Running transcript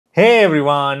Hey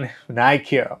everyone, Vinayak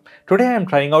here. Today I am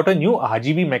trying out a new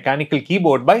RGB mechanical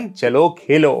keyboard by Chalo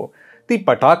Khelo, the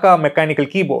Pataka mechanical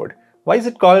keyboard. Why is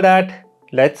it called that?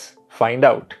 Let's find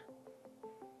out.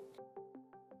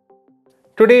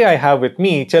 Today I have with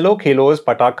me Chalo Khelo's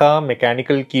Pataka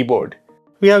mechanical keyboard.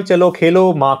 We have Chalo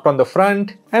Khelo marked on the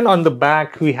front, and on the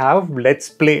back we have Let's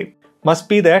Play. Must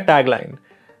be their tagline.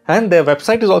 And their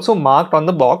website is also marked on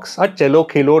the box at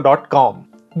chalokhelo.com.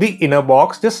 The inner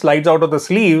box just slides out of the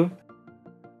sleeve,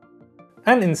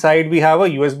 and inside we have a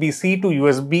USB-C to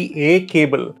USB-A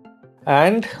cable.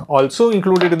 And also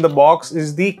included in the box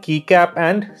is the keycap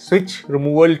and switch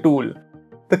removal tool.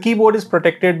 The keyboard is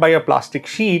protected by a plastic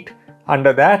sheet.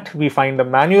 Under that we find the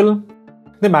manual.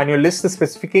 The manual lists the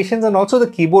specifications and also the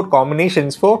keyboard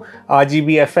combinations for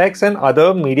RGB effects and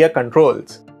other media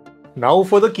controls. Now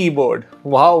for the keyboard.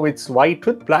 Wow, it's white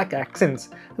with black accents,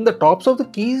 and the tops of the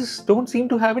keys don't seem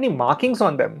to have any markings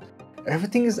on them.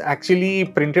 Everything is actually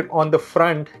printed on the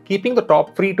front, keeping the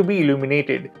top free to be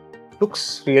illuminated.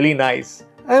 Looks really nice.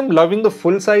 I am loving the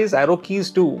full-size arrow keys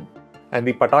too. And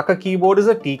the Pataka keyboard is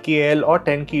a TKL or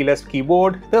 10 keyless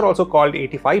keyboard. They're also called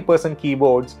 85%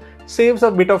 keyboards. Saves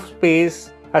a bit of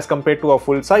space as compared to a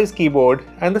full-size keyboard,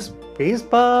 and the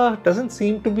spacebar doesn't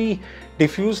seem to be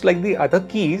diffused like the other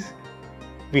keys.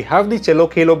 We have the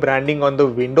Chalo Khelo branding on the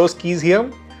Windows keys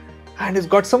here, and it's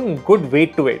got some good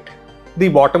weight to it. The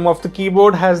bottom of the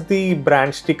keyboard has the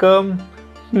brand sticker.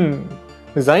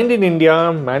 Designed in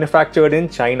India, manufactured in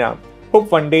China.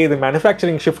 Hope one day the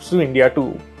manufacturing shifts to India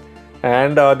too.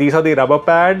 And these are the rubber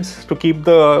pads to keep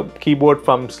the keyboard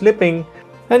from slipping.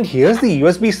 And here's the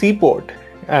USB-C port.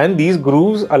 And these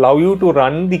grooves allow you to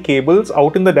run the cables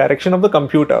out in the direction of the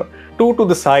computer. 2 to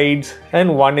the sides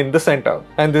and 1 in the center.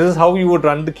 And this is how you would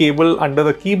run the cable under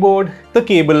the keyboard. The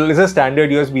cable is a standard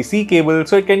USB-C cable,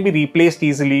 so it can be replaced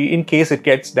easily in case it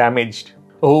gets damaged.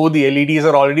 Oh, the LEDs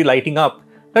are already lighting up.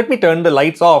 Let me turn the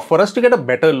lights off for us to get a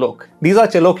better look. These are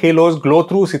Chalo Khelo's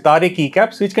glow-through sitare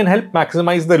keycaps, which can help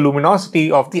maximize the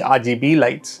luminosity of the RGB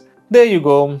lights. There you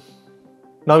go.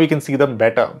 Now we can see them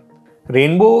better.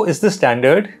 Rainbow is the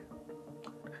standard.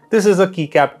 This is a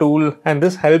keycap tool, and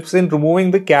this helps in removing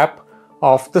the cap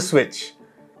of the switch.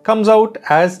 Comes out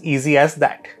as easy as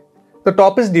that. The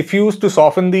top is diffused to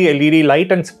soften the LED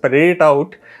light and spread it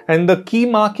out, and the key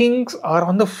markings are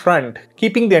on the front,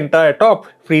 keeping the entire top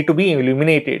free to be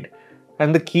illuminated.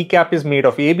 And the keycap is made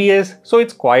of ABS, so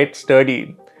it's quite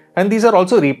sturdy. And these are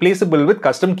also replaceable with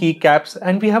custom keycaps,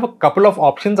 and we have a couple of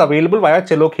options available via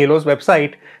Chalo Khelo's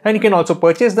website, and you can also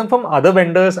purchase them from other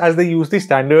vendors as they use the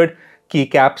standard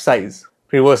keycap size.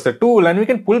 Reverse the tool and we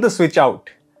can pull the switch out.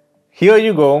 Here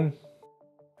you go.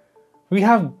 We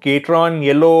have Gatron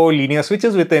yellow linear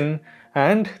switches within,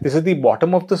 and this is the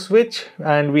bottom of the switch,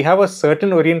 and we have a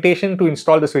certain orientation to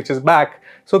install the switches back,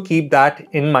 so keep that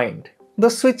in mind. The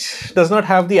switch does not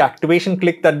have the activation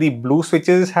click that the blue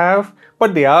switches have,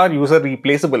 but they are user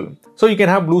replaceable. So you can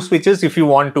have blue switches if you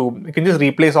want to. You can just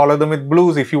replace all of them with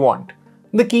blues if you want.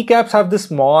 The keycaps have this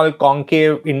small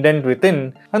concave indent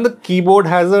within, and the keyboard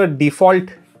has a default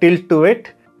tilt to it.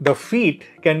 The feet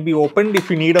can be opened if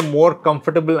you need a more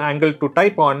comfortable angle to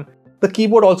type on. The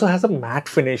keyboard also has a matte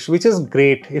finish, which is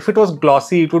great. If it was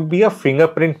glossy, it would be a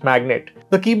fingerprint magnet.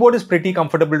 The keyboard is pretty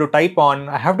comfortable to type on.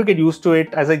 I have to get used to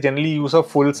it as I generally use a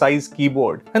full-size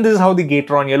keyboard. And this is how the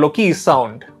Gatron yellow keys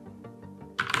sound.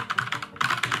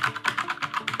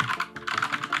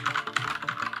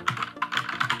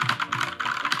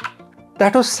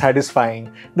 That was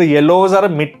satisfying. The yellows are a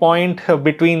midpoint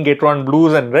between Gatron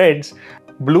blues and reds.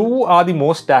 Blue are the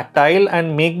most tactile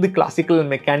and make the classical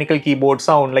mechanical keyboard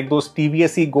sound like those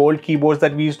TVSE gold keyboards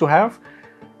that we used to have.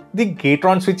 The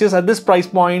Gatron switches at this price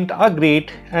point are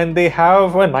great, and they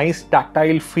have a nice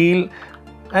tactile feel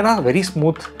and are very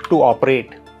smooth to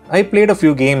operate. I played a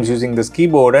few games using this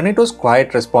keyboard and it was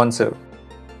quite responsive.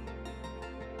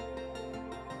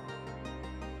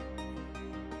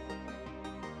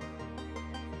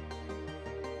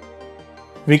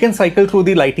 We can cycle through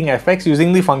the lighting effects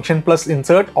using the function plus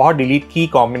insert or delete key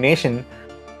combination.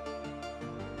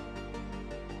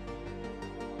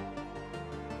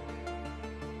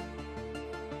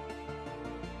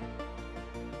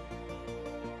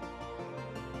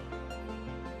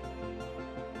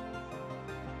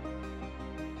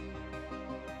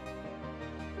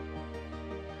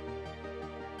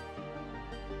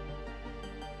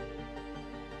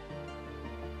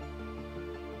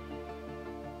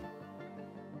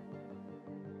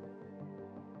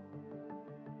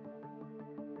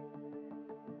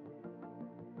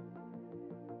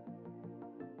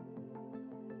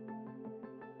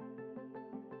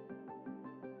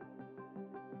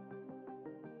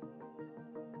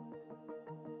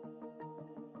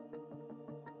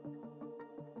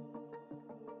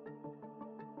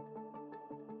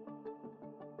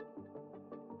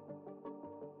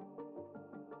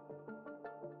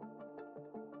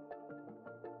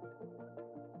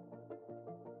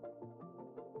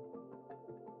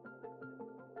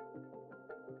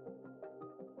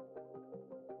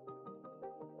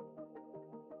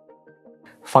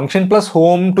 Function plus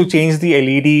home to change the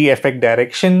LED effect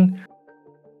direction.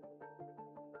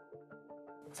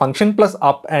 Function plus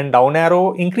up and down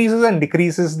arrow increases and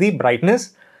decreases the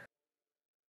brightness.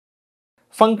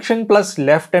 Function plus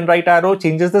left and right arrow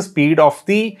changes the speed of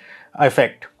the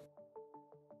effect.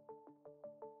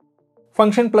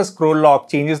 Function plus scroll lock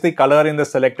changes the color in the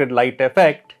selected light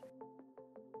effect.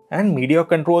 And media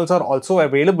controls are also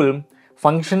available.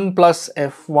 Function plus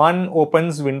F1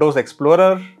 opens Windows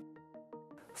Explorer.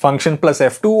 Function plus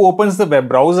F2 opens the web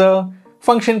browser.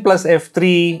 Function plus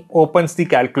F3 opens the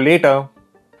calculator.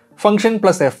 Function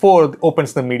plus F4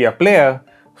 opens the media player.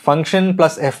 Function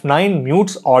plus F9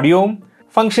 mutes audio.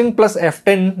 Function plus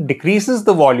F10 decreases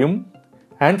the volume.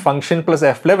 And function plus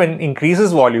F11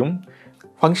 increases volume.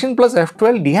 Function plus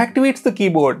F12 deactivates the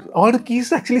keyboard. All the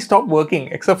keys actually stop working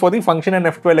except for the function and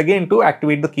F12 again to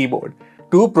activate the keyboard.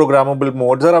 Two programmable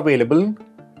modes are available.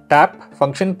 Tap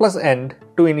function plus end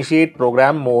to initiate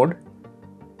program mode.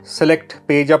 Select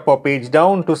page up or page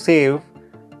down to save.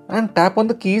 And tap on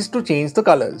the keys to change the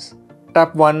colors.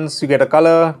 Tap once, you get a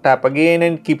color, tap again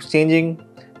and keeps changing.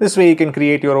 This way you can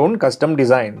create your own custom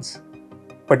designs.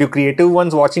 But you creative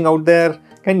ones watching out there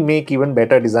can make even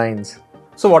better designs.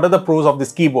 So what are the pros of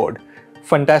this keyboard?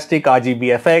 Fantastic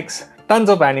RGB effects, tons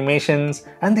of animations,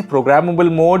 and the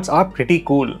programmable modes are pretty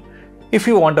cool. If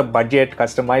you want a budget,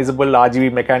 customizable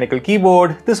RGB mechanical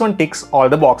keyboard, this one ticks all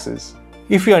the boxes.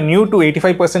 If you are new to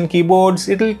 85% keyboards,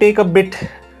 it'll take a bit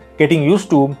getting used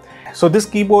to. So this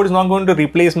keyboard is not going to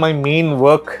replace my main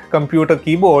work computer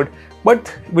keyboard,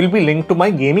 but will be linked to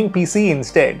my gaming PC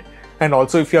instead. And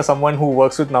also if you're someone who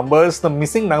works with numbers, the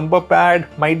missing number pad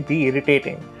might be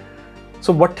irritating.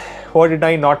 So what did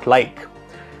I not like?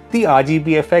 The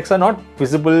RGB effects are not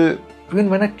visible even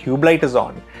when a tube light is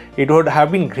on. It would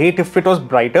have been great if it was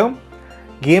brighter.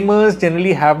 Gamers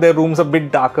generally have their rooms a bit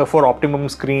darker for optimum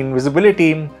screen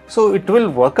visibility, so it will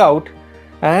work out.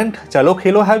 And Chalo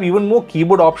Khelo have even more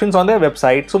keyboard options on their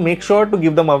website, so make sure to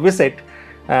give them a visit.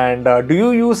 And do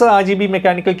you use a RGB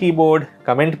mechanical keyboard?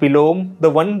 Comment below the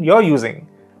one you're using.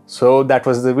 So that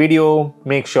was the video.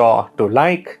 Make sure to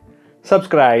like,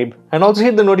 subscribe, and also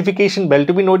hit the notification bell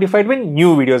to be notified when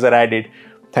new videos are added.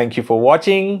 Thank you for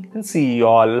watching and see you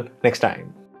all next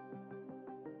time.